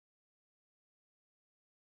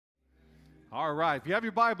All right, if you have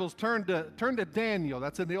your Bibles, turn to Daniel.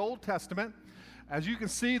 That's in the Old Testament. As you can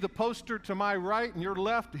see, the poster to my right and your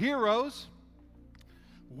left, heroes,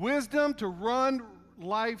 wisdom to run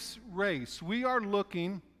life's race. We are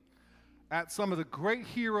looking at some of the great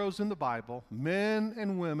heroes in the Bible, men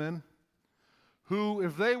and women, who,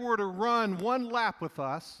 if they were to run one lap with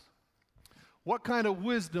us, what kind of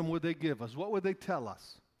wisdom would they give us? What would they tell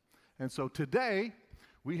us? And so today,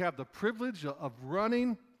 we have the privilege of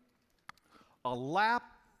running a lap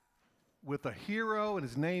with a hero, and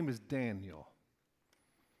his name is Daniel.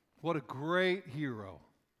 What a great hero.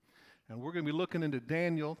 And we're going to be looking into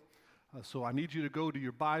Daniel. So I need you to go to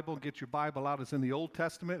your Bible, get your Bible out. It's in the Old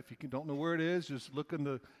Testament. If you don't know where it is, just look in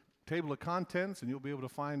the table of contents, and you'll be able to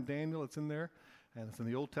find Daniel. It's in there, and it's in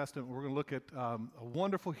the Old Testament. We're going to look at a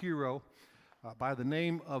wonderful hero by the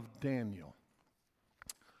name of Daniel.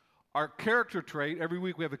 Our character trait, every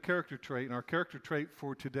week we have a character trait, and our character trait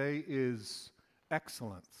for today is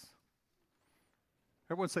excellence.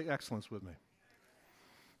 Everyone say excellence with me.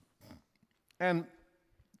 And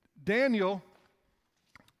Daniel,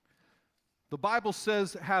 the Bible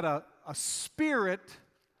says, had a spirit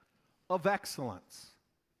of excellence.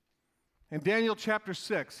 In Daniel chapter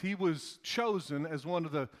 6, he was chosen as one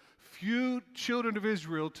of the few children of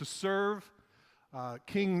Israel to serve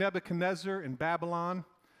King Nebuchadnezzar in Babylon.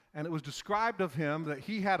 And it was described of him that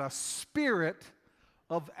he had a spirit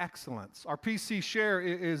of excellence. Our PC share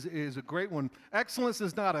is a great one. Excellence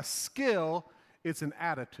is not a skill, it's an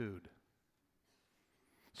attitude.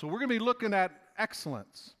 So we're going to be looking at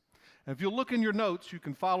excellence. And if you'll look in your notes, you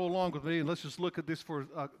can follow along with me, and let's just look at this for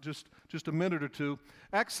just a minute or two.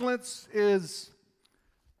 Excellence is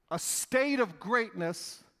a state of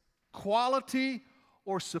greatness, quality,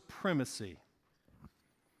 or supremacy.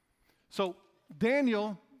 So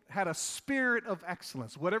Daniel had a spirit of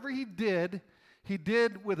excellence. Whatever he did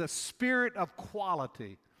with a spirit of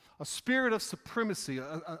quality, a spirit of supremacy,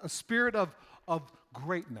 a spirit of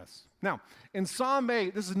greatness. Now, in Psalm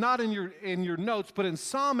 8, this is not in your notes, but in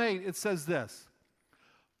Psalm 8 it says this: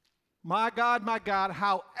 my God,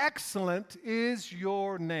 how excellent is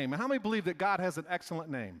your name. And how many believe that God has an excellent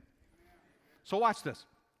name? So watch this.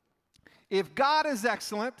 If God is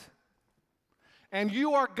excellent and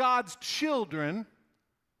you are God's children,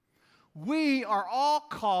 we are all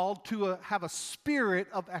called to have a spirit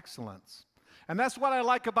of excellence. And that's what I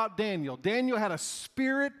like about Daniel. Daniel had a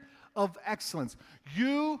spirit of excellence.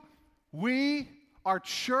 We, our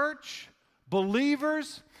church,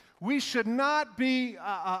 believers, we should not be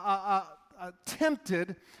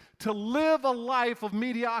tempted to live a life of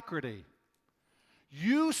mediocrity.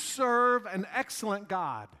 You serve an excellent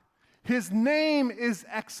God. His name is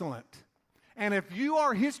excellent. And if you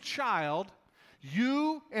are his child,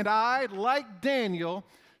 you and I, like Daniel,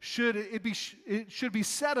 it should be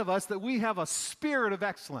said of us that we have a spirit of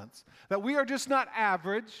excellence, that we are just not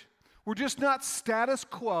average, we're just not status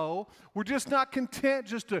quo, we're just not content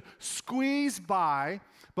just to squeeze by,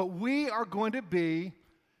 but we are going to be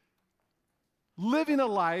living a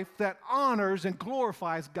life that honors and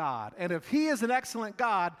glorifies God. And if he is an excellent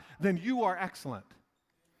God, then you are excellent.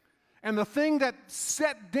 And the thing that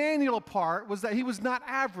set Daniel apart was that he was not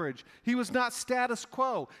average. He was not status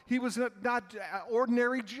quo. He was not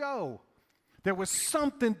ordinary Joe. There was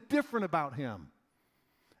something different about him.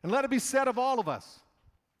 And let it be said of all of us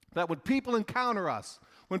that when people encounter us,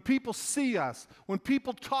 when people see us, when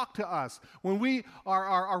people talk to us, when we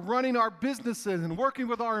are running our businesses and working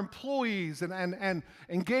with our employees and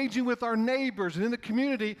engaging with our neighbors and in the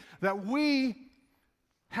community, that we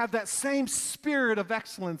have that same spirit of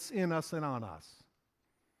excellence in us and on us.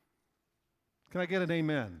 Can I get an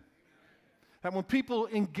amen? That when people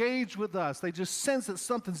engage with us, they just sense that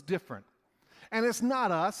something's different. And it's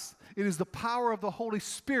not us, it is the power of the Holy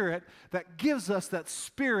Spirit that gives us that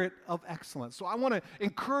spirit of excellence. So I want to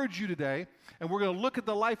encourage you today, and we're going to look at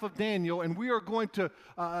the life of Daniel, and we are going to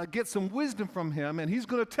get some wisdom from him, and he's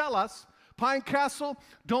going to tell us, Pine Castle,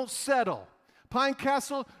 don't settle. Pine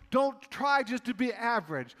Castle, don't try just to be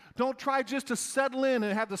average. Don't try just to settle in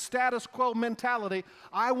and have the status quo mentality.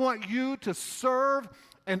 I want you to serve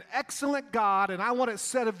an excellent God, and I want it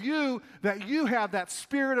said of you that you have that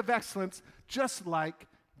spirit of excellence just like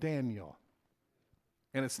Daniel.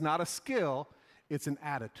 And it's not a skill, it's an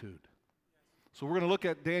attitude. So we're going to look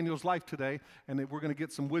at Daniel's life today, and we're going to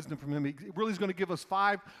get some wisdom from him. He really is going to give us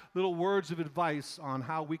 5 little words of advice on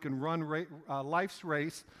how we can run life's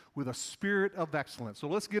race with a spirit of excellence. So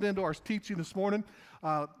let's get into our teaching this morning.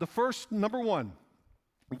 The first, number 1,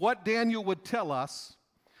 what Daniel would tell us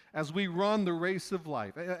as we run the race of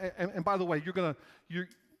life. And by the way,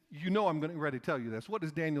 you know I'm getting ready to tell you this. What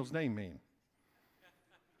does Daniel's name mean?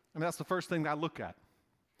 And that's the first thing I look at.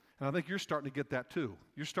 And I think you're starting to get that too.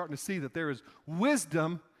 You're starting to see that there is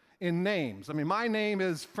wisdom in names. I mean, my name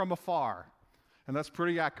is from afar, and that's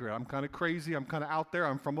pretty accurate. I'm kind of crazy. I'm kind of out there.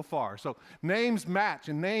 I'm from afar. So names match,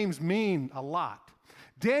 and names mean a lot.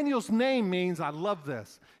 Daniel's name means, I love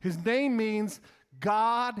this, his name means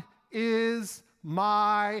God is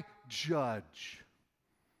my judge.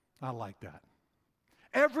 I like that.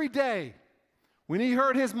 Every day, when he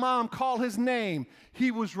heard his mom call his name,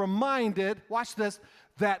 he was reminded, watch this,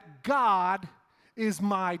 that God is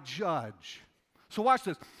my judge. So watch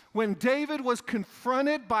this. When David was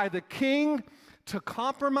confronted by the king to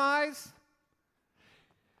compromise,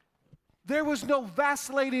 there was no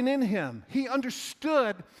vacillating in him. He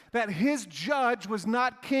understood that his judge was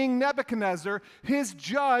not King Nebuchadnezzar. His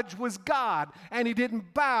judge was God, and he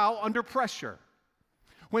didn't bow under pressure.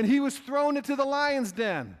 When he was thrown into the lion's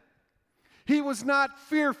den, he was not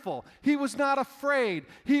fearful. He was not afraid.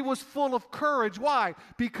 He was full of courage. Why?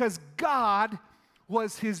 Because God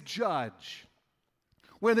was his judge.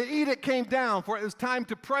 When the edict came down for it was time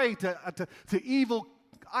to pray to evil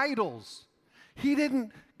idols, he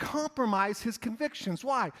didn't compromise his convictions.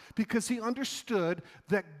 Why? Because he understood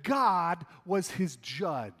that God was his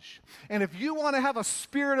judge. And if you want to have a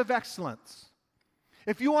spirit of excellence,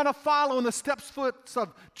 if you want to follow in the steps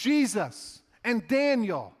of Jesus and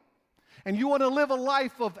Daniel, and you want to live a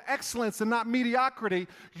life of excellence and not mediocrity,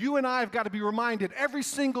 you and I have got to be reminded every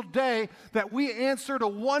single day that we answer to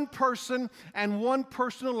one person and one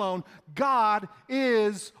person alone. God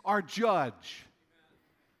is our judge.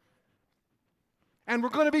 And we're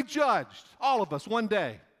going to be judged, all of us, one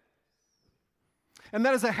day. And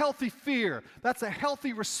that is a healthy fear. That's a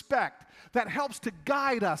healthy respect that helps to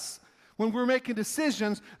guide us when we're making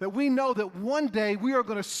decisions, that we know that one day we are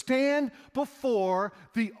going to stand before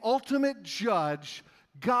the ultimate judge.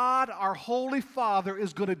 God, our Holy Father,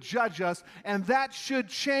 is going to judge us, and that should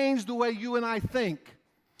change the way you and I think.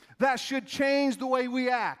 That should change the way we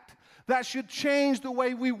act. That should change the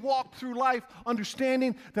way we walk through life,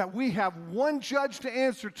 understanding that we have one judge to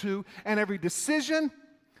answer to, and every decision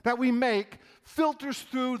that we make filters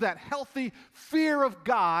through that healthy fear of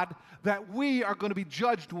God, that we are going to be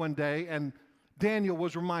judged one day. And Daniel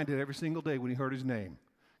was reminded every single day when he heard his name,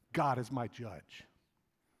 God is my judge.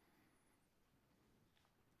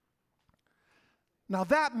 Now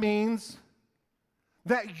that means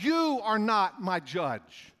that you are not my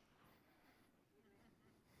judge.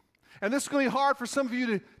 And this is going to be hard for some of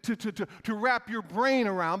you to wrap your brain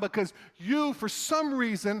around, because you, for some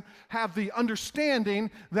reason, have the understanding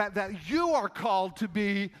that you are called to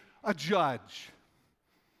be a judge.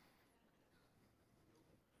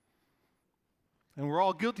 And we're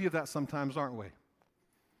all guilty of that sometimes, aren't we?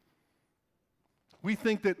 We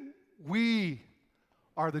think that we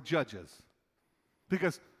are the judges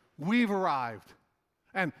because we've arrived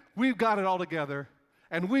and we've got it all together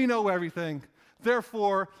and we know everything.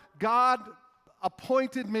 Therefore, God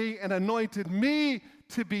appointed me and anointed me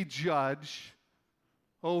to be judge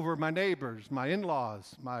over my neighbors, my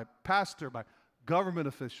in-laws, my pastor, my government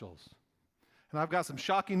officials. And I've got some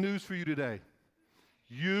shocking news for you today.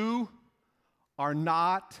 You are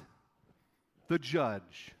not the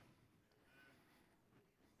judge.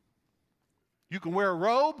 You can wear a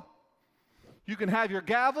robe, you can have your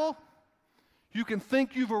gavel, you can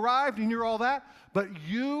think you've arrived and you're all that, but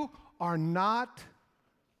you are not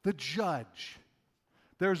the judge.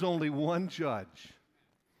 There's only one judge,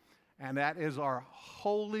 and that is our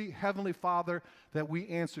holy Heavenly Father that we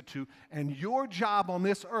answer to. And your job on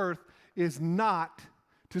this earth is not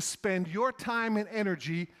to spend your time and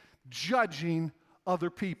energy judging other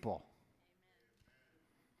people.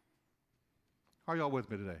 Are y'all with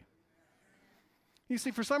me today? You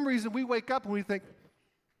see, for some reason, we wake up and we think,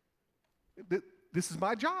 this is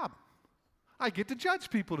my job. I get to judge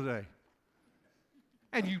people today.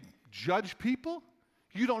 And you judge people.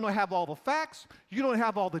 You don't have all the facts. You don't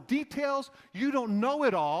have all the details. You don't know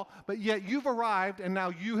it all, but yet you've arrived and now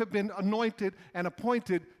you have been anointed and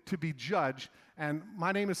appointed to be judge. And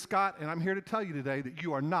my name is Scott, and I'm here to tell you today that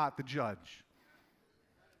you are not the judge.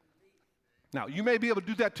 Now, you may be able to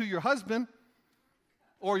do that to your husband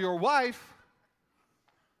or your wife,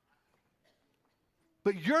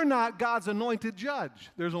 but you're not God's anointed judge.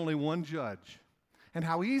 There's only one judge. And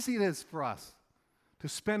how easy it is for us to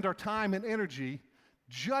spend our time and energy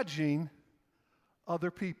judging other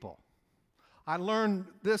people. I learned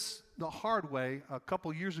this the hard way a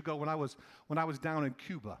couple years ago when I was down in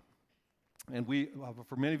Cuba. And we,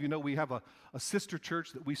 for many of you know, we have a sister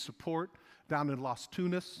church that we support down in Las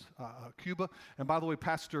Tunas, Cuba. And by the way,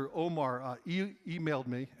 Pastor Omar emailed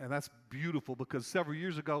me, and that's beautiful because several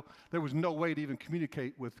years ago, there was no way to even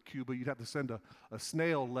communicate with Cuba. You'd have to send a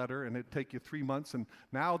snail letter, and it'd take you 3 months. And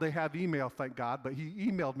now they have email, thank God. But he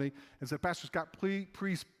emailed me and said, Pastor Scott,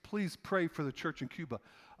 please pray for the church in Cuba.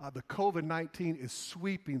 The COVID-19 is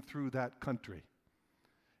sweeping through that country.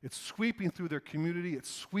 It's sweeping through their community. It's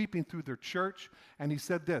sweeping through their church. And he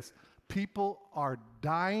said this, people are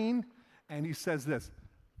dying. And he says this,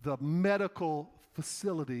 the medical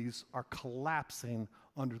facilities are collapsing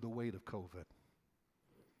under the weight of COVID.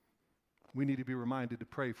 We need to be reminded to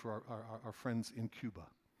pray for our friends in Cuba.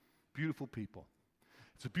 Beautiful people.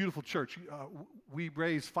 It's a beautiful church. We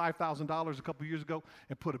raised $5,000 a couple years ago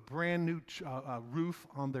and put a brand new roof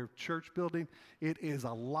on their church building. It is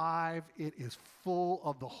alive. It is full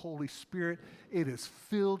of the Holy Spirit. It is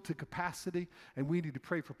filled to capacity. And we need to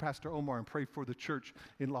pray for Pastor Omar and pray for the church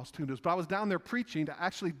in Las Tunas. But I was down there preaching,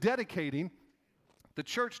 actually dedicating the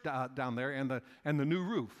church down there and the new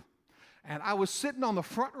roof. And I was sitting on the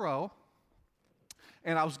front row,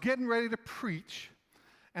 and I was getting ready to preach.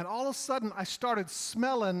 And all of a sudden, I started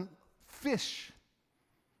smelling fish.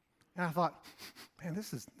 And I thought, man,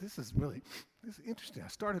 this is interesting. I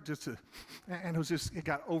started and it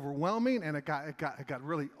got overwhelming, and it got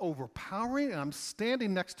really overpowering. And I'm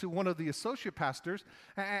standing next to one of the associate pastors,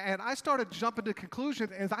 and I started jumping to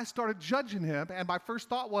conclusions, and I started judging him. And my first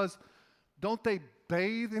thought was, don't they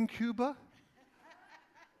bathe in Cuba?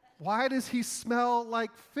 Why does he smell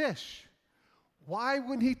like fish? Why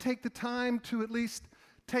wouldn't he take the time to at least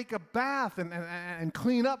take a bath and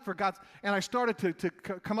clean up for God's? And I started to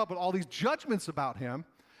come up with all these judgments about him.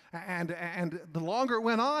 And the longer it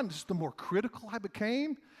went on, just the more critical I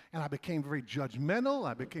became. And I became very judgmental.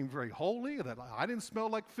 I became very holy. That I didn't smell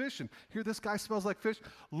like fish. And here this guy smells like fish.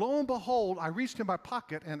 Lo and behold, I reached in my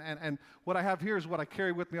pocket. And what I have here is what I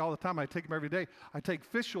carry with me all the time. I take them every day. I take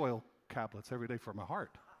fish oil tablets every day for my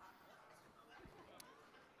heart.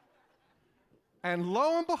 And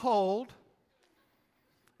lo and behold,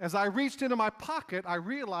 as I reached into my pocket, I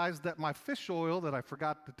realized that my fish oil that I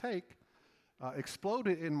forgot to take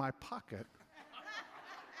exploded in my pocket.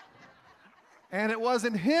 And it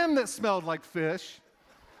wasn't him that smelled like fish.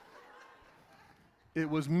 It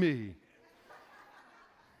was me.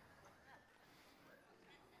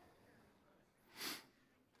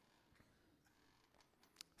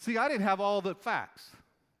 See, I didn't have all the facts.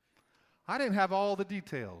 I didn't have all the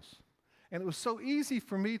details. And it was so easy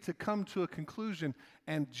for me to come to a conclusion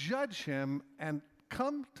and judge him and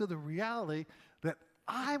come to the reality that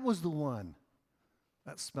I was the one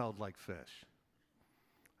that smelled like fish.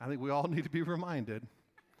 I think we all need to be reminded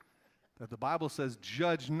that the Bible says,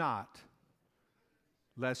 judge not,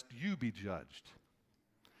 lest you be judged.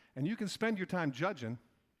 And you can spend your time judging,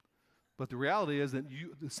 but the reality is that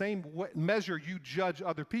the same measure you judge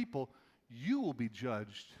other people, you will be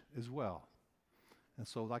judged as well. And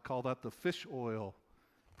so I call that the fish oil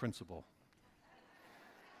principle.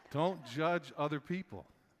 Don't judge other people.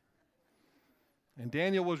 And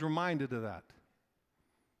Daniel was reminded of that.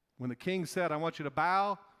 When the king said, I want you to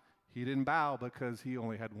bow, he didn't bow because he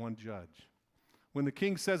only had one judge. When the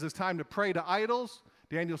king says it's time to pray to idols,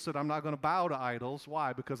 Daniel said, I'm not going to bow to idols.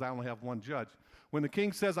 Why? Because I only have one judge. When the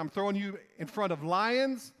king says, I'm throwing you in front of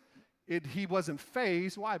lions, he wasn't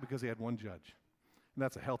fazed. Why? Because he had one judge. And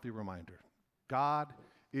that's a healthy reminder. God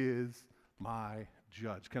is my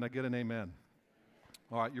judge. Can I get an amen?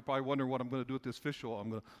 All right, you're probably wondering what I'm going to do with this fish oil. I'm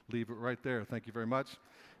going to leave it right there. Thank you very much.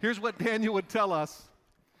 Here's what Daniel would tell us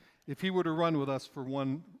if he were to run with us for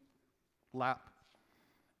one lap.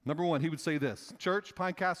 Number one, he would say this, Church,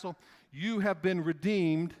 Pine Castle, you have been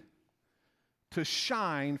redeemed to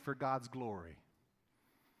shine for God's glory.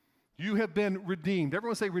 You have been redeemed.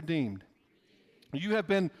 Everyone say redeemed. You have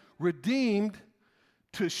been redeemed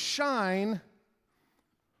to shine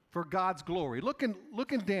for God's glory. Look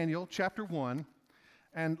in Daniel chapter 1,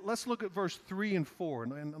 and let's look at verse 3 and 4,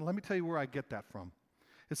 and let me tell you where I get that from.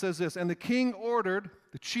 It says this, and the king ordered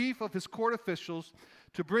the chief of his court officials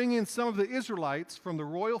to bring in some of the Israelites from the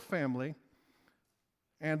royal family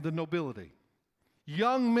and the nobility,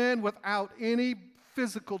 young men without any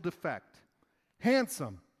physical defect,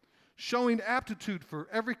 handsome, showing aptitude for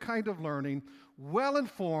every kind of learning,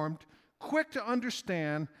 well-informed, quick to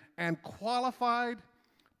understand, and qualified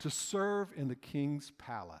to serve in the king's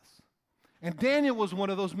palace. And Daniel was one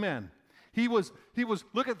of those men. He was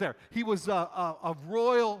look at there. He was of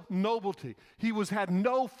royal nobility. He had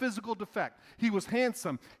no physical defect. He was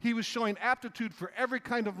handsome. He was showing aptitude for every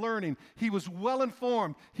kind of learning. He was well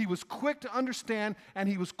informed. He was quick to understand, and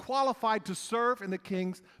he was qualified to serve in the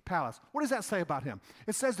king's palace. What does that say about him?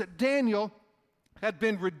 It says that Daniel had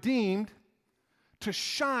been redeemed to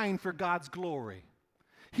shine for God's glory.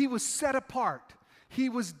 He was set apart. He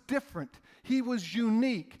was different. He was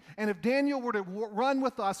unique. And if Daniel were to run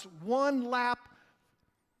with us one lap,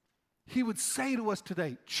 he would say to us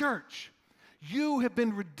today, church, you have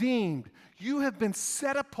been redeemed. You have been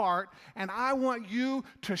set apart, and I want you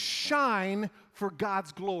to shine for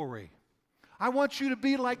God's glory. I want you to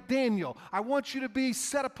be like Daniel. I want you to be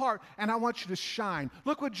set apart, and I want you to shine.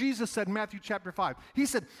 Look what Jesus said in Matthew chapter 5. He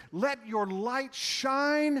said, let your light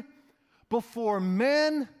shine before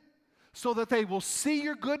men so that they will see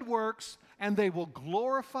your good works and they will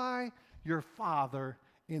glorify your Father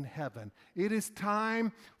in heaven. It is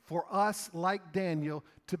time for us, like Daniel,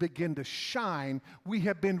 to begin to shine. We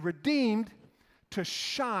have been redeemed to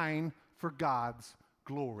shine for God's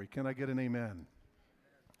glory. Can I get an amen?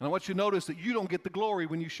 And I want you to notice that you don't get the glory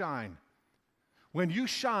when you shine. When you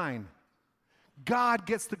shine, God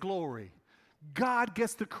gets the glory. God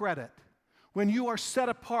gets the credit. When you are set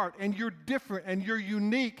apart and you're different and you're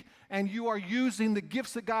unique and you are using the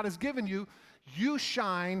gifts that God has given you, you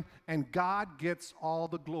shine and God gets all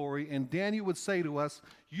the glory. And Daniel would say to us,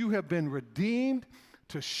 you have been redeemed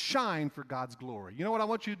to shine for God's glory. You know what I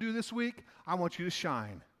want you to do this week? I want you to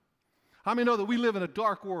shine. How many know that we live in a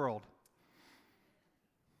dark world?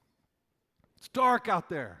 It's dark out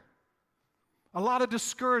there. A lot of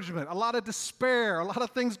discouragement, a lot of despair, a lot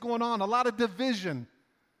of things going on, a lot of division.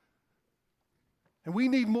 And we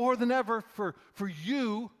need more than ever for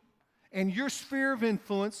you and your sphere of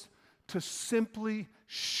influence to simply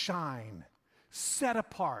shine, set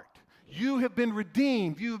apart. You have been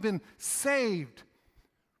redeemed. You have been saved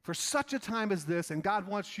for such a time as this, and God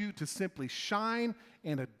wants you to simply shine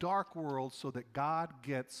in a dark world so that God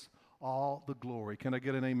gets all the glory. Can I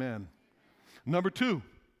get an amen? Number two,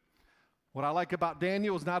 what I like about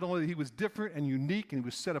Daniel is not only that he was different and unique and he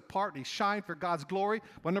was set apart and he shined for God's glory,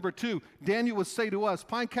 but number two, Daniel would say to us,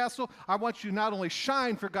 Pine Castle, I want you to not only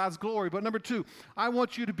shine for God's glory, but number two, I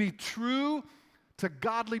want you to be true to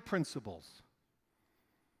godly principles.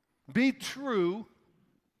 Be true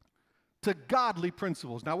to godly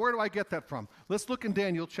principles. Now, where do I get that from? Let's look in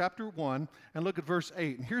Daniel chapter 1 and look at verse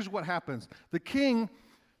 8. And here's what happens. The king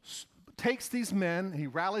takes these men, he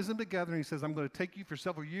rallies them together, and he says, I'm going to take you for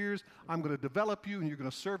several years, I'm going to develop you, and you're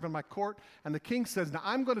going to serve in my court. And the king says, now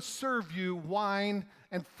I'm going to serve you wine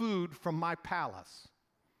and food from my palace.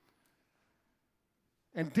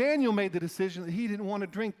 And Daniel made the decision that he didn't want to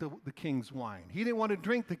drink the king's wine. He didn't want to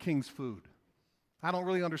drink the king's food. I don't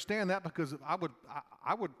really understand that because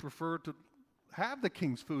I would prefer to have the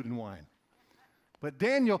king's food and wine. But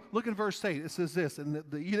Daniel, look at verse 8. It says this, and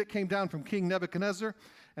the edict came down from King Nebuchadnezzar,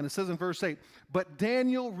 and it says in verse 8, but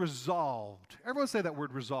Daniel resolved, everyone say that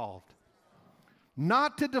word, resolved,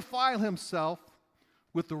 not to defile himself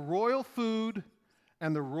with the royal food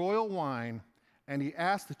and the royal wine, and he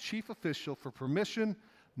asked the chief official for permission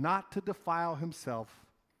not to defile himself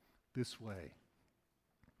this way.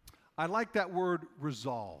 I like that word,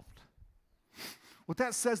 resolved. What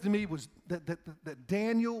that says to me was that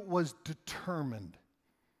Daniel was determined.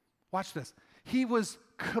 Watch this. He was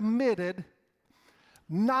committed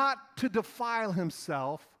not to defile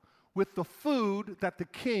himself with the food that the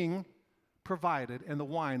king provided and the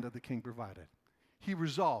wine that the king provided. He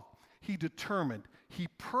resolved. He determined. He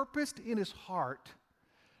purposed in his heart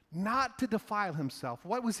not to defile himself.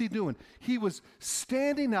 What was he doing? He was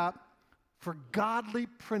standing up for godly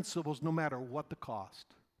principles no matter what the cost.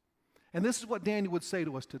 And this is what Daniel would say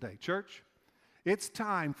to us today. Church, it's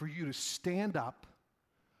time for you to stand up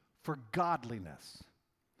for godliness,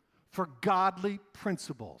 for godly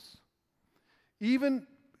principles. Even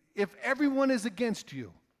if everyone is against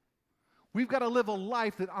you, we've got to live a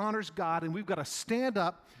life that honors God, and we've got to stand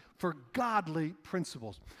up for godly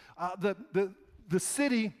principles. The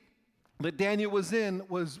city that Daniel was in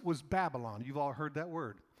was Babylon. You've all heard that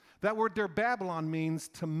word. That word there, Babylon, means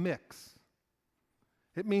to mix.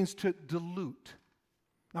 It means to dilute.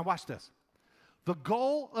 Now watch this. The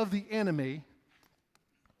goal of the enemy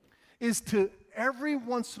is to every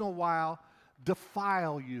once in a while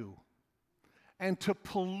defile you and to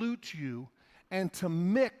pollute you and to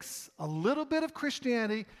mix a little bit of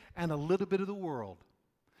Christianity and a little bit of the world.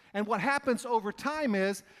 And what happens over time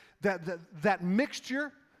is that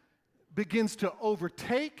mixture begins to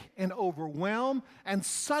overtake and overwhelm, and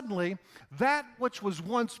suddenly that which was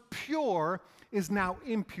once pure is now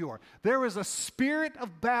impure. There is a spirit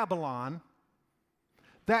of Babylon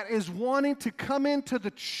that is wanting to come into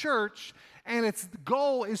the church, and its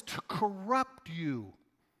goal is to corrupt you,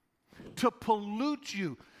 to pollute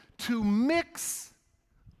you, to mix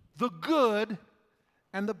the good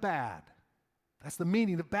and the bad. That's the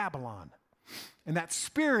meaning of Babylon. And that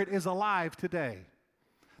spirit is alive today.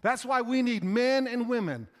 That's why we need men and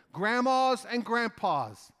women, grandmas and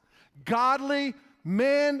grandpas, godly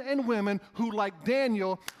men and women who, like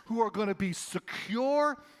Daniel, who are going to be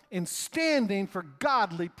secure in standing for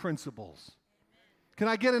godly principles. Can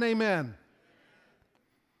I get an amen?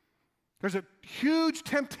 There's a huge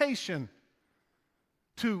temptation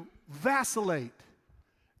to vacillate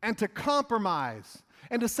and to compromise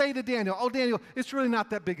and to say to Daniel, oh, Daniel, it's really not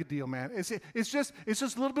that big a deal, man. It's just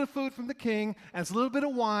a little bit of food from the king, and it's a little bit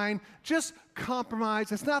of wine. Just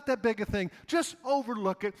compromise. It's not that big a thing. Just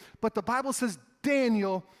overlook it. But the Bible says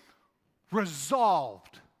Daniel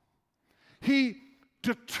resolved. He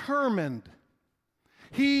determined.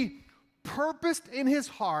 He purposed in his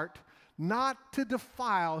heart not to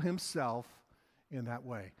defile himself in that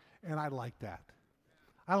way. And I like that.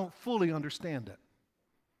 I don't fully understand it.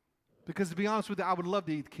 Because to be honest with you, I would love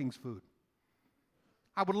to eat the king's food.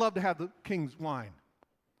 I would love to have the king's wine.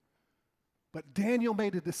 But Daniel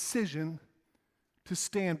made a decision to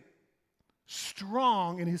stand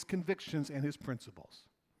strong in his convictions and his principles.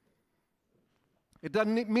 It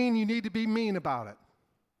doesn't mean you need to be mean about it.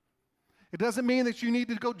 It doesn't mean that you need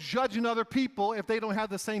to go judging other people if they don't have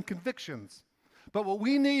the same convictions. But what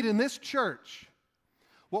we need in this church,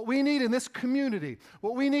 what we need in this community,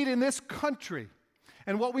 what we need in this country,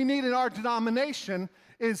 and what we need in our denomination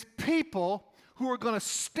is people who are going to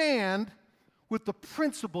stand with the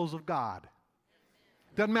principles of God.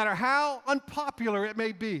 Doesn't matter how unpopular it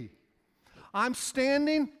may be. I'm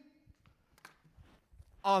standing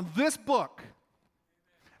on this book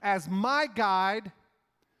as my guide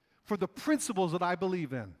for the principles that I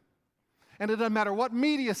believe in. And it doesn't matter what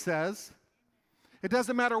media says. It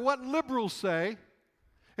doesn't matter what liberals say.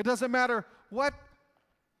 It doesn't matter what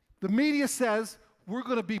the media says. We're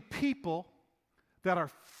going to be people that are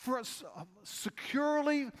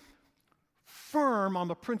securely firm on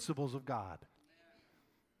the principles of God.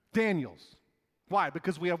 Daniel's. Why?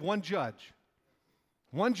 Because we have one judge.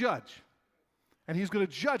 One judge. And he's going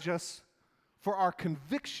to judge us for our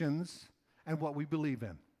convictions and what we believe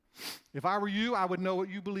in. If I were you, I would know what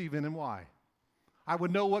you believe in and why. I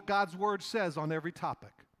would know what God's Word says on every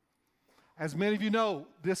topic. As many of you know,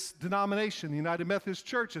 this denomination, the United Methodist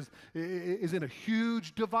Church, is in a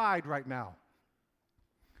huge divide right now.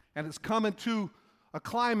 And it's coming to a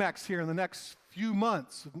climax here in the next few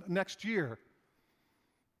months, next year.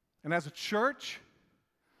 And as a church,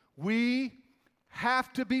 we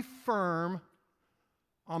have to be firm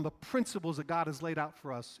on the principles that God has laid out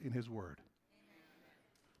for us in His Word.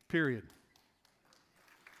 Period.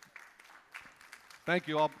 Thank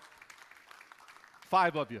you all.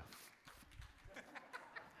 5 of you.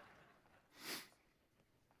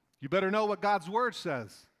 You better know what God's Word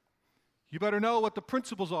says. You better know what the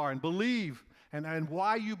principles are and believe and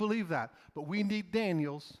why you believe that. But we need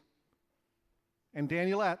Daniels and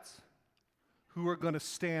Danielettes who are going to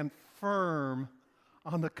stand firm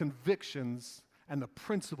on the convictions and the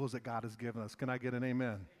principles that God has given us. Can I get an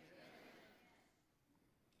amen?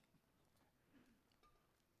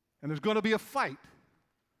 And there's going to be a fight.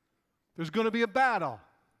 There's going to be a battle.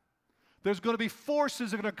 There's going to be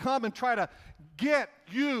forces that are going to come and try to get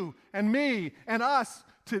you and me and us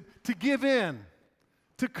to give in,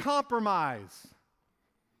 to compromise.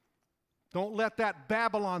 Don't let that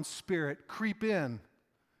Babylon spirit creep in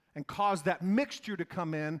and cause that mixture to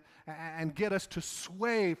come in and get us to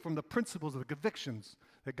sway from the principles of the convictions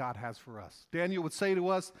that God has for us. Daniel would say to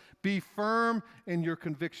us, be firm in your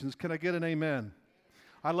convictions. Can I get an amen?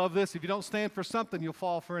 I love this. If you don't stand for something, you'll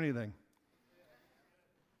fall for anything.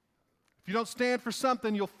 If you don't stand for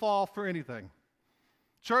something, you'll fall for anything.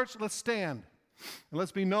 Church, let's stand. And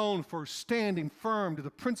let's be known for standing firm to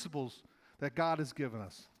the principles that God has given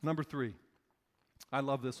us. Number 3. I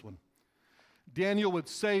love this one. Daniel would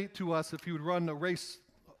say to us, if he would run a race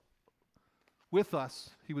with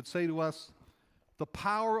us, he would say to us, the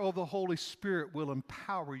power of the Holy Spirit will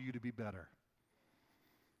empower you to be better.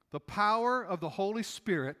 The power of the Holy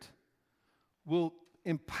Spirit will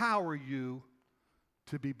empower you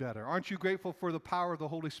to be better. Aren't you grateful for the power of the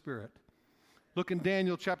Holy Spirit? Look in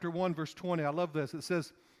Daniel chapter 1, verse 20. I love this. It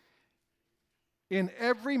says, in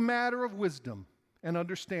every matter of wisdom and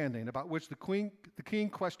understanding about which the king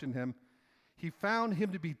questioned him, he found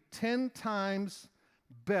him to be 10 times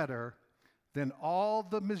better than all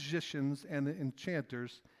the magicians and the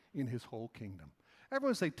enchanters in his whole kingdom.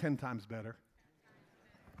 Everyone say 10 times better.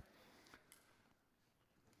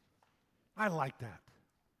 I like that.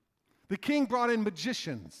 The king brought in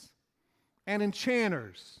magicians and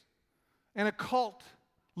enchanters and occult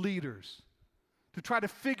leaders to try to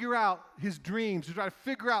figure out his dreams, to try to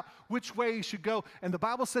figure out which way he should go. And the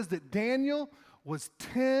Bible says that Daniel was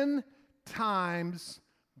 10 times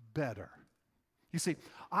better. You see,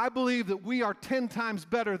 I believe that we are 10 times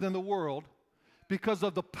better than the world because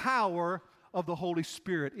of the power of the Holy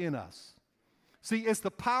Spirit in us. See, it's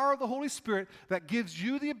the power of the Holy Spirit that gives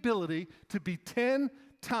you the ability to be 10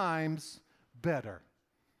 times better.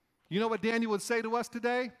 You know what Daniel would say to us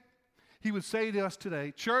today? He would say to us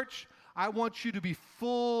today, church, I want you to be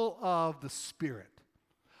full of the Spirit.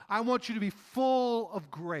 I want you to be full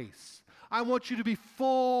of grace. I want you to be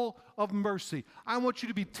full of mercy. I want you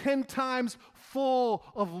to be 10 times full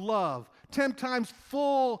of love, 10 times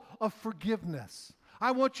full of forgiveness.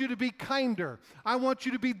 I want you to be kinder. I want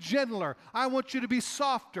you to be gentler. I want you to be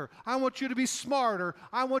softer. I want you to be smarter.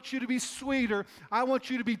 I want you to be sweeter. I want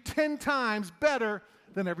you to be 10 times better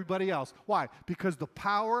than everybody else. Why? Because the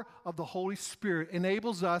power of the Holy Spirit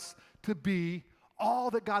enables us to be all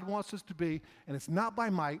that God wants us to be, and it's not by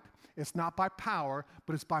might, it's not by power,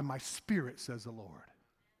 but it's by my Spirit, says the Lord.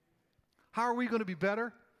 How are we going to be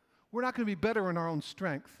better? We're not going to be better in our own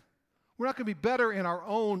strength. We're not going to be better in our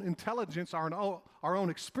own intelligence, our own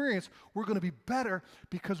experience. We're going to be better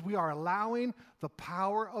because we are allowing the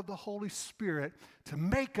power of the Holy Spirit to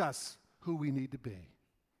make us who we need to be.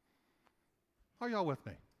 Are y'all with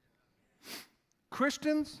me?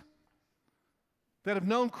 Christians that have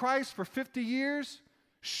known Christ for 50 years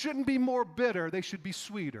shouldn't be more bitter. They should be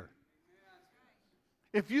sweeter.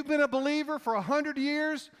 If you've been a believer for 100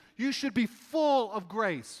 years, you should be full of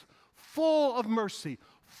grace, full of mercy,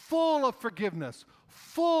 full of forgiveness,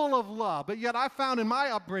 full of love. But yet I found in my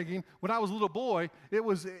upbringing, when I was a little boy, it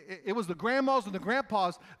was the grandmas and the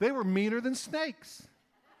grandpas, they were meaner than snakes.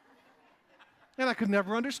 And I could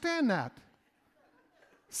never understand that.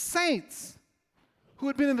 Saints who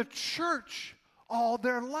had been in the church all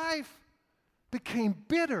their life became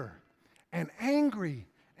bitter and angry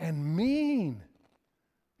and mean.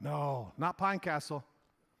 No, not Pine Castle.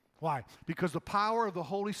 Why? Because the power of the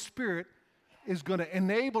Holy Spirit is going to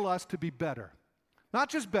enable us to be better. Not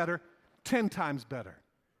just better, 10 times better.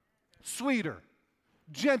 Sweeter,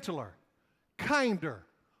 gentler, kinder,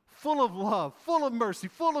 full of love, full of mercy,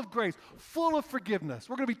 full of grace, full of forgiveness.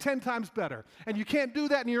 We're going to be 10 times better. And you can't do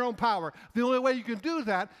that in your own power. The only way you can do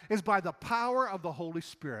that is by the power of the Holy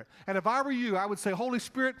Spirit. And if I were you, I would say, Holy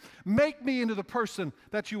Spirit, make me into the person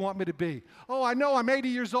that you want me to be. Oh, I know I'm 80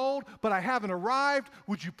 years old, but I haven't arrived.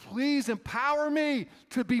 Would you please empower me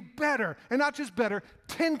to be better? And not just better,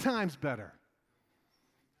 10 times better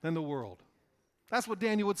than the world. That's what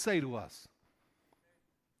Daniel would say to us.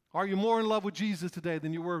 Are you more in love with Jesus today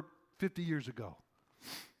than you were 50 years ago?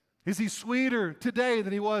 Is he sweeter today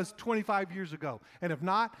than he was 25 years ago? And if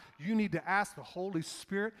not, you need to ask the Holy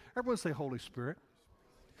Spirit. Everyone say Holy Spirit.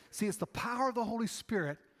 See, it's the power of the Holy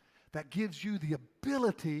Spirit that gives you the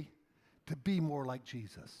ability to be more like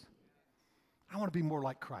Jesus. I want to be more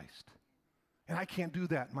like Christ. And I can't do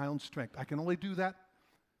that in my own strength. I can only do that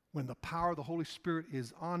when the power of the Holy Spirit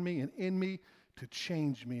is on me and in me to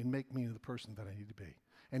change me and make me into the person that I need to be.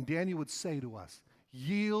 And Daniel would say to us,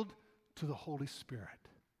 yield to the Holy Spirit.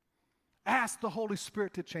 Ask the Holy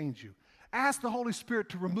Spirit to change you. Ask the Holy Spirit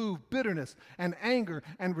to remove bitterness and anger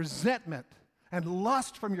and resentment and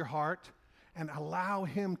lust from your heart and allow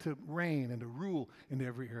him to reign and to rule in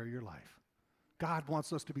every area of your life. God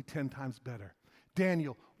wants us to be 10 times better.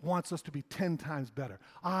 Daniel wants us to be 10 times better.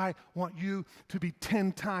 I want you to be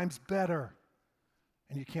 10 times better.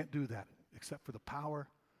 And you can't do that except for the power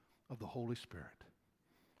of the Holy Spirit.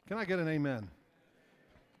 Can I get an amen?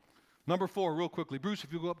 Number 4, real quickly. Bruce,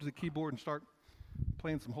 if you'll go up to the keyboard and start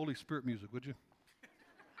playing some Holy Spirit music, would you?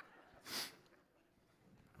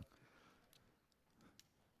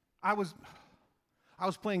 I was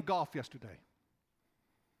playing golf yesterday.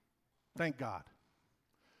 Thank God.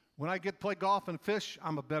 When I get to play golf and fish,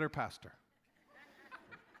 I'm a better pastor.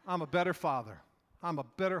 I'm a better father. I'm a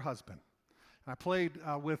better husband. I played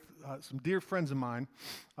with some dear friends of mine,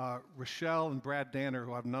 Rochelle and Brad Danner,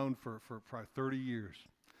 who I've known for probably 30 years.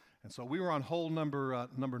 And so we were on hole number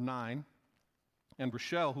 9, and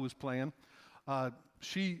Rochelle, who was playing,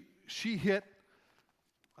 she hit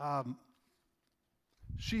a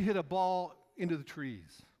ball into the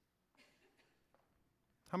trees.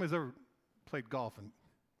 How many's ever played golf and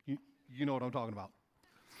you know what I'm talking about?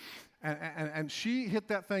 And she hit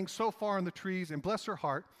that thing so far in the trees, and bless her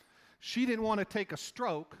heart, she didn't want to take a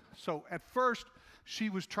stroke, so at first she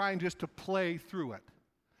was trying just to play through it.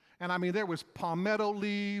 And I mean, there was palmetto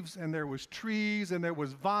leaves, and there was trees, and there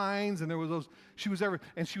was vines, and there was those,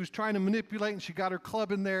 and she was trying to manipulate, and she got her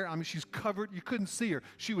club in there. I mean, she's covered, you couldn't see her.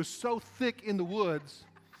 She was so thick in the woods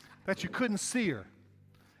that you couldn't see her.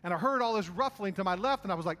 And I heard all this ruffling to my left,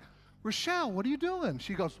 and I was like, Rochelle, what are you doing?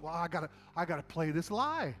 She goes, well, I gotta play this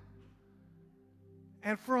lie.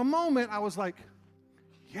 And for a moment, I was like,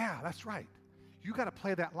 yeah, that's right. You got to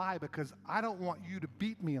play that lie because I don't want you to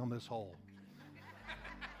beat me on this hole.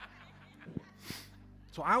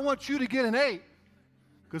 So I want you to get an 8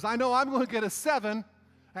 because I know I'm going to get a 7.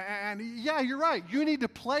 And yeah, you're right. You need to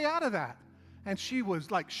play out of that. And she was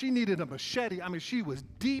like, she needed a machete. I mean, she was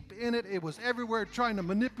deep in it. It was everywhere trying to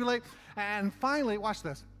manipulate. And finally, watch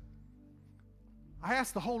this. I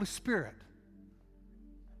asked the Holy Spirit,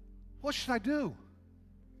 what should I do?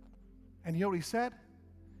 And you know what he said?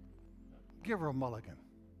 Give her a mulligan.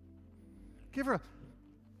 Give her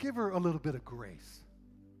a little bit of grace.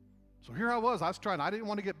 So here I was trying, I didn't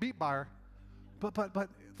want to get beat by her. But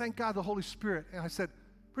thank God the Holy Spirit. And I said,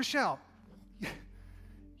 Rochelle,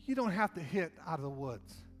 you don't have to hit out of the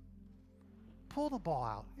woods. Pull the ball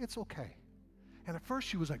out. It's okay. And at first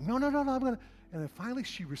she was like, no, I'm going to. And then finally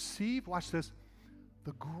she received, watch this,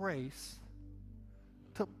 the grace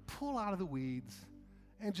to pull out of the weeds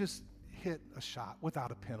and just hit a shot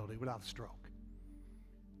without a penalty, without a stroke.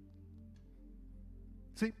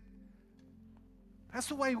 See, that's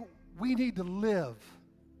the way we need to live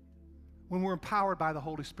when we're empowered by the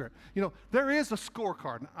Holy Spirit. You know, there is a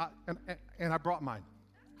scorecard, and I brought mine.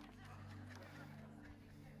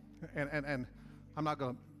 And I'm not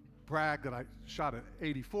going to brag that I shot at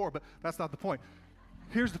 84, but that's not the point.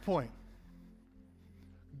 Here's the point.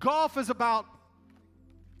 Golf is about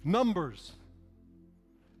numbers.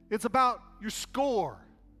 It's about your score.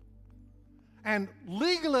 And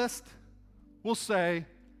legalists will say,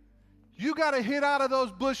 you got to hit out of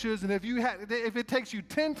those bushes, and if it takes you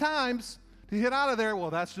 10 times to hit out of there, well,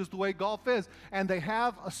 that's just the way golf is. And they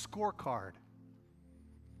have a scorecard.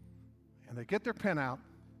 And they get their pen out,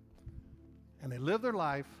 and they live their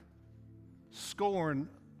life scoring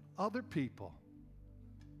other people.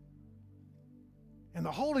 And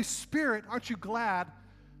the Holy Spirit, aren't you glad,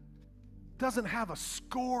 doesn't have a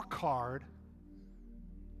scorecard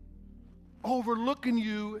overlooking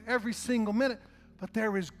you every single minute, but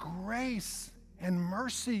there is grace and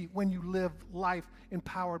mercy when you live life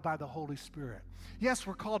empowered by the Holy Spirit. Yes,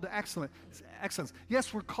 we're called to excellence.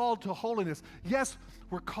 Yes, we're called to holiness. Yes,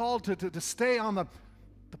 we're called to stay on the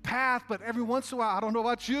path, but every once in a while, I don't know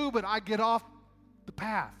about you, but I get off the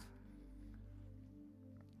path.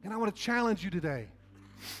 And I want to challenge you today.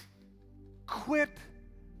 Quit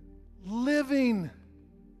living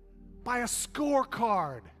by a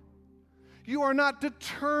scorecard. You are not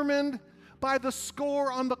determined by the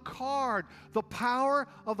score on the card. The power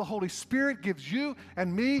of the Holy Spirit gives you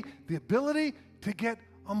and me the ability to get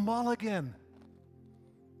a mulligan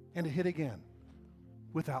and to hit again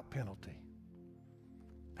without penalty.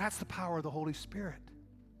 That's the power of the Holy Spirit.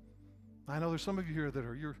 I know there's some of you here that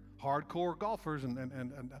you're hardcore golfers,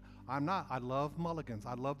 and I'm not. I love mulligans.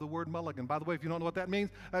 I love the word mulligan. By the way, if you don't know what that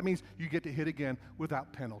means you get to hit again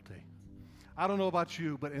without penalty. I don't know about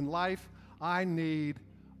you, but in life, I need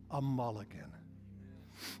a mulligan.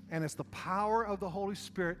 And it's the power of the Holy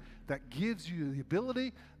Spirit that gives you the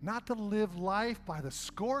ability not to live life by the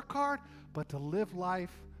scorecard, but to live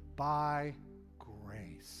life by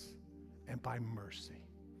grace and by mercy.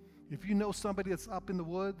 If you know somebody that's up in the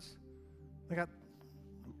woods, they got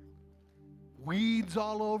weeds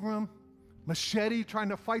all over them, machete trying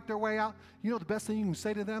to fight their way out, you know the best thing you can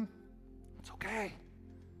say to them? It's okay.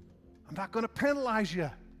 I'm not going to penalize you.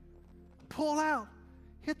 Pull out.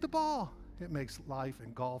 Hit the ball. It makes life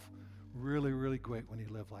and golf really, really great when you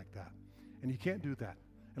live like that. And you can't do that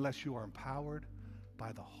unless you are empowered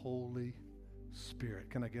by the Holy Spirit.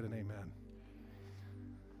 Can I get an amen?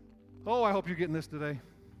 Oh, I hope you're getting this today.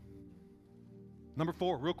 Number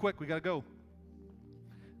 4, real quick, we got to go.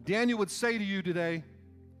 Daniel would say to you today,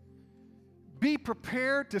 be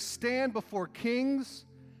prepared to stand before kings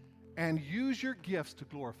and use your gifts to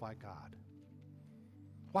glorify God.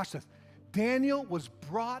 Watch this. Daniel was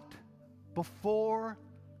brought before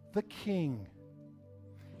the king.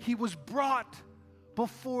 He was brought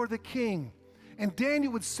before the king. And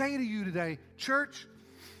Daniel would say to you today, church,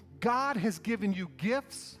 God has given you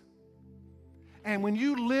gifts. And when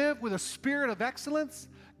you live with a spirit of excellence,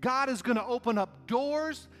 God is going to open up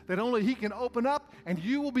doors that only He can open up, and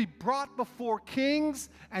you will be brought before kings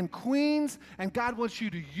and queens, and God wants you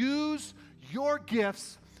to use your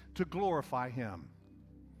gifts to glorify Him.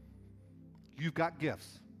 You've got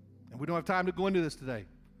gifts, and we don't have time to go into this today,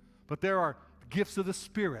 but there are gifts of the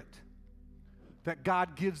Spirit that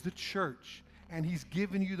God gives the church, and He's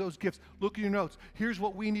given you those gifts. Look at your notes. Here's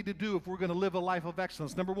what we need to do if we're going to live a life of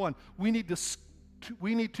excellence. Number 1, we need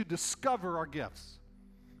to discover our gifts.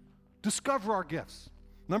 discover our gifts.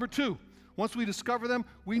 Number two, once we discover them,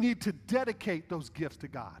 we need to dedicate those gifts to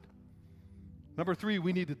God. Number three,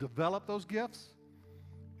 we need to develop those gifts.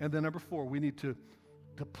 And then number four, we need to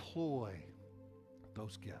deploy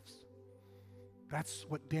those gifts. That's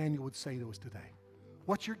what Daniel would say to us today.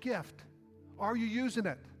 What's your gift? Are you using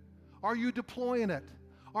it? Are you deploying it?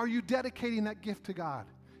 Are you dedicating that gift to God?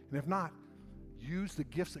 And if not, use the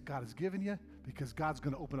gifts that God has given you, because God's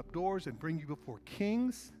going to open up doors and bring you before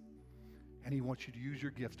kings, and He wants you to use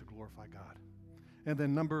your gifts to glorify God. And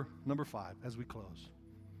then number five, as we close,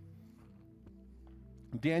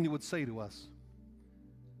 Daniel would say to us,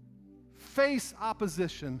 face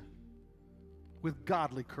opposition with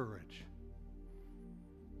godly courage.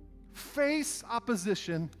 Face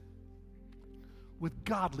opposition with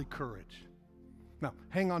godly courage. Now,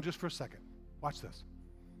 hang on just for a second. Watch this.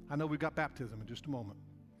 I know we've got baptism in just a moment.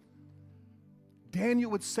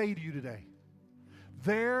 Daniel would say to you today,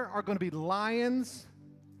 there are going to be lions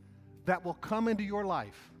that will come into your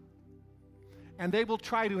life, and they will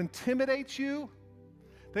try to intimidate you.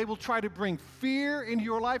 They will try to bring fear into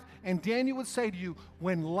your life. And Daniel would say to you,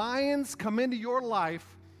 when lions come into your life,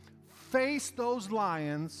 face those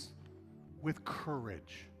lions with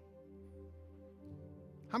courage.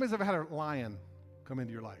 How many has ever had a lion come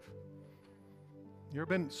into your life? You ever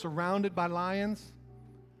been surrounded by lions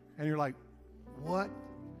and you're like, what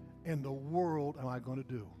in the world am I going to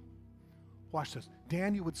do? Watch this.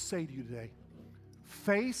 Daniel would say to you today,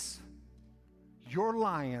 face your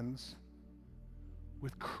lions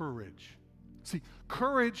with courage. See,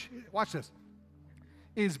 courage, watch this,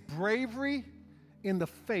 is bravery in the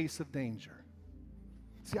face of danger.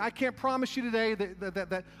 See, I can't promise you today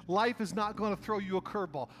that life is not going to throw you a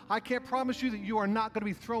curveball. I can't promise you that you are not going to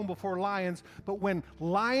be thrown before lions, but when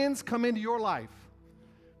lions come into your life,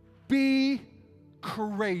 be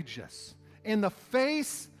courageous. In the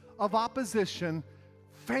face of opposition,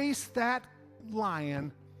 face that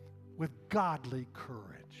lion with godly courage.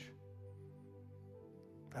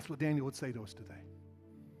 That's what Daniel would say to us today.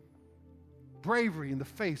 Bravery in the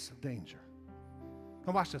face of danger.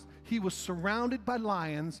 Now watch this. He was surrounded by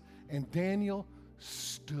lions, and Daniel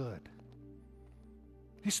stood.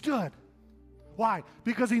 He stood. Why?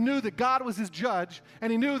 Because he knew that God was his judge,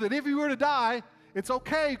 and he knew that if he were to die, it's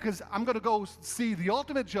okay, because I'm going to go see the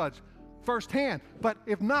ultimate judge firsthand. But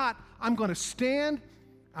if not, I'm going to stand.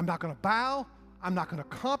 I'm not going to bow. I'm not going to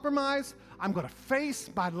compromise. I'm going to face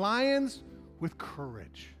my lions with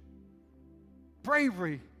courage.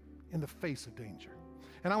 Bravery in the face of danger.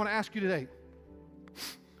 And I want to ask you today,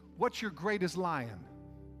 what's your greatest lion?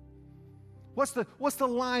 What's the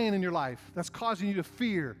lion in your life that's causing you to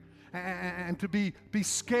fear and to be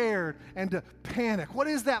scared and to panic? What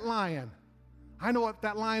is that lion? I know what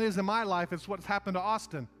that lion is in my life. It's what's happened to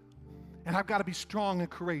Austin. And I've got to be strong and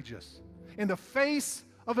courageous. In the face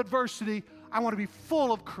of adversity, I want to be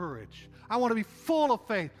full of courage. I want to be full of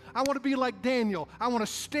faith. I want to be like Daniel. I want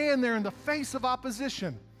to stand there in the face of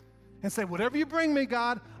opposition and say, whatever you bring me,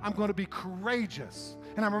 God, I'm going to be courageous.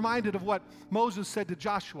 And I'm reminded of what Moses said to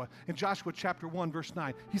Joshua in Joshua chapter 1, verse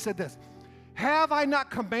 9. He said this, have I not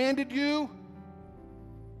commanded you?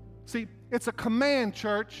 See, it's a command,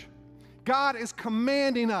 church. God is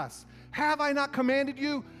commanding us. Have I not commanded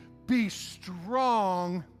you? Be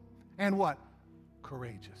strong and what?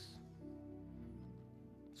 Courageous.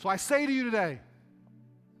 So I say to you today,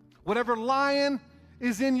 whatever lion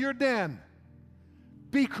is in your den,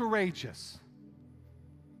 be courageous.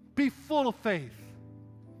 Be full of faith.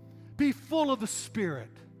 Be full of the Spirit.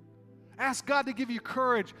 Ask God to give you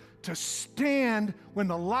courage to stand when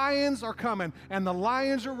the lions are coming and the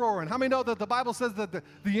lions are roaring. How many know that the Bible says that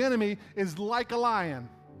the enemy is like a lion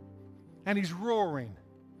and he's roaring?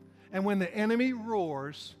 And when the enemy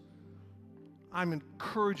roars, I'm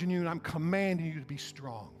encouraging you and I'm commanding you to be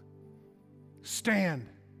strong. Stand.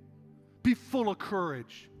 Be full of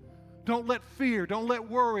courage. Don't let fear, don't let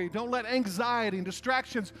worry, don't let anxiety and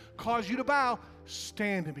distractions cause you to bow.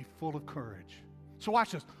 Stand and be full of courage. So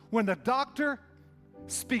watch this. When the doctor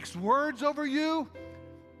speaks words over you,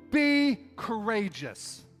 be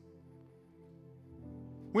courageous.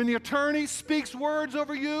 When the attorney speaks words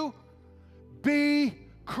over you, be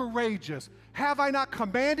courageous. Have I not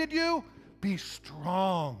commanded you? Be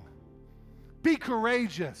strong. Be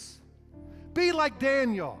courageous. Be like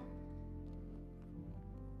Daniel.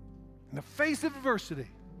 In the face of adversity,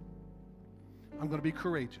 I'm going to be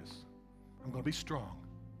courageous. I'm going to be strong.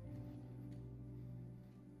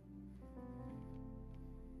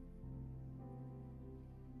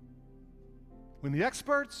 When the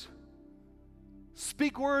experts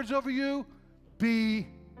speak words over you, be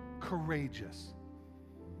courageous.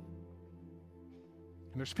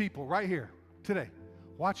 And there's people right here today,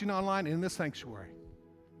 watching online in this sanctuary.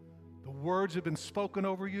 The words have been spoken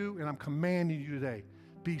over you, and I'm commanding you today,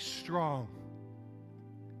 be strong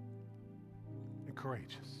and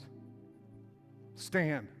courageous.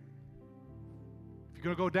 Stand. If you're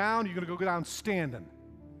going to go down, you're going to go down standing,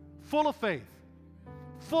 full of faith,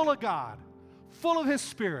 full of God, full of His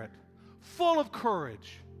Spirit, full of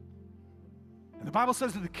courage. And the Bible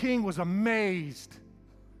says that the king was amazed.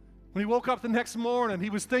 When he woke up the next morning, he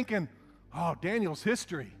was thinking, oh, Daniel's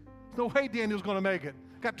history. No way Daniel's going to make it.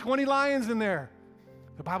 Got 20 lions in there.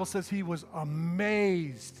 The Bible says he was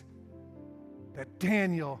amazed that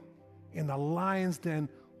Daniel in the lion's den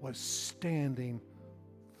was standing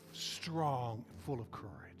strong, full of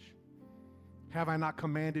courage. Have I not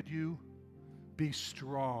commanded you? Be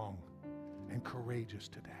strong and courageous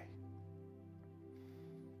today.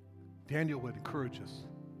 Daniel would encourage us,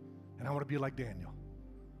 and I want to be like Daniel.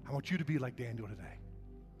 I want you to be like Daniel today.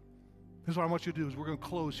 This is what I want you to do is we're going to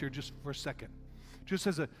close here just for a second. Just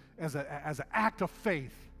as an act of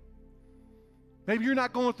faith. Maybe you're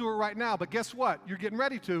not going through it right now, but guess what? You're getting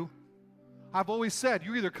ready to. I've always said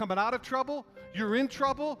you're either coming out of trouble, you're in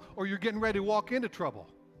trouble, or you're getting ready to walk into trouble.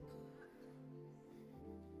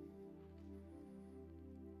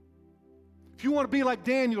 If you want to be like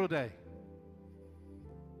Daniel today,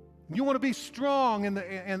 you want to be strong in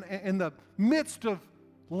the midst of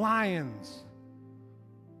lions.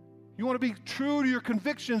 You want to be true to your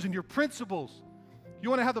convictions and your principles. You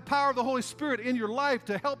want to have the power of the Holy Spirit in your life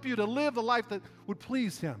to help you to live the life that would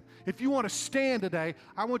please Him. If you want to stand today,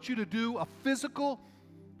 I want you to do a physical,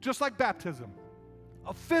 just like baptism,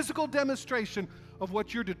 a physical demonstration of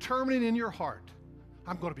what you're determining in your heart.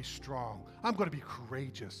 I'm going to be strong. I'm going to be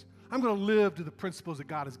courageous. I'm going to live to the principles that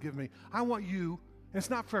God has given me. I want you, and it's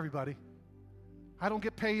not for everybody. I don't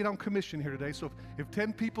get paid on commission here today, so if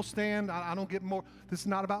 10 people stand, I don't get more. This is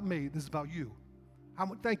not about me. This is about you.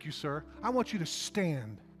 Thank you, sir. I want you to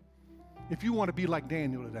stand if you want to be like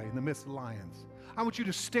Daniel today in the midst of lions. I want you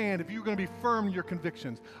to stand if you're going to be firm in your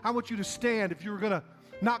convictions. I want you to stand if you're going to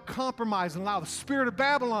not compromise and allow the spirit of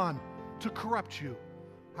Babylon to corrupt you.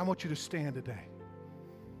 I want you to stand today.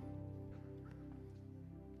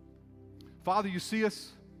 Father, you see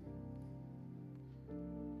us.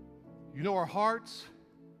 You know our hearts.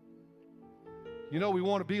 You know we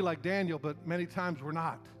want to be like Daniel, but many times we're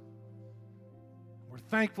not. We're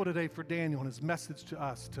thankful today for Daniel and his message to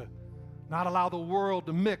us to not allow the world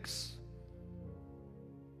to mix,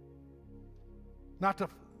 not to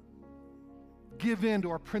give in to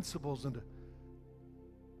our principles, and to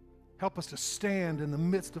help us to stand in the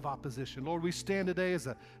midst of opposition. Lord, we stand today as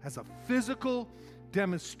a physical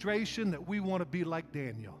demonstration that we want to be like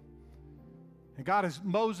Daniel. And God, as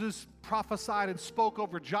Moses prophesied and spoke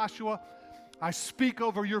over Joshua, I speak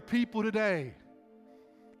over your people today.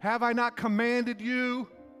 Have I not commanded you?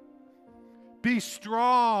 Be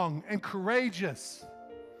strong and courageous,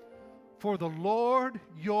 for the Lord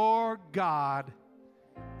your God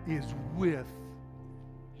is with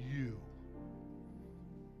you.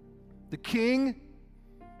 The king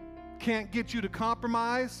can't get you to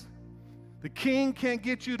compromise. The king can't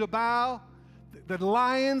get you to bow. The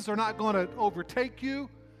lions are not going to overtake you.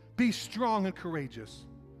 Be strong and courageous,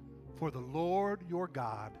 for the Lord your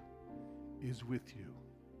God is with you.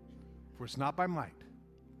 For it's not by might,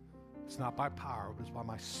 it's not by power, but it's by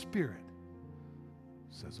my Spirit,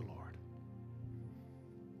 says the Lord.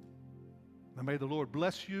 Now may the Lord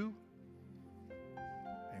bless you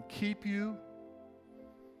and keep you.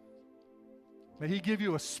 May He give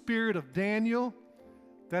you a spirit of Daniel,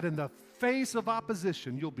 that in the face of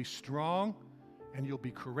opposition, you'll be strong and you'll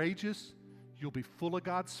be courageous. You'll be full of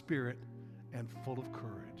God's Spirit and full of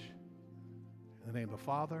courage. In the name of the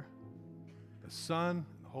Father, the Son,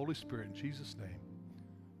 and the Holy Spirit, in Jesus' name,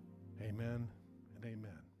 amen and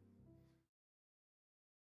amen.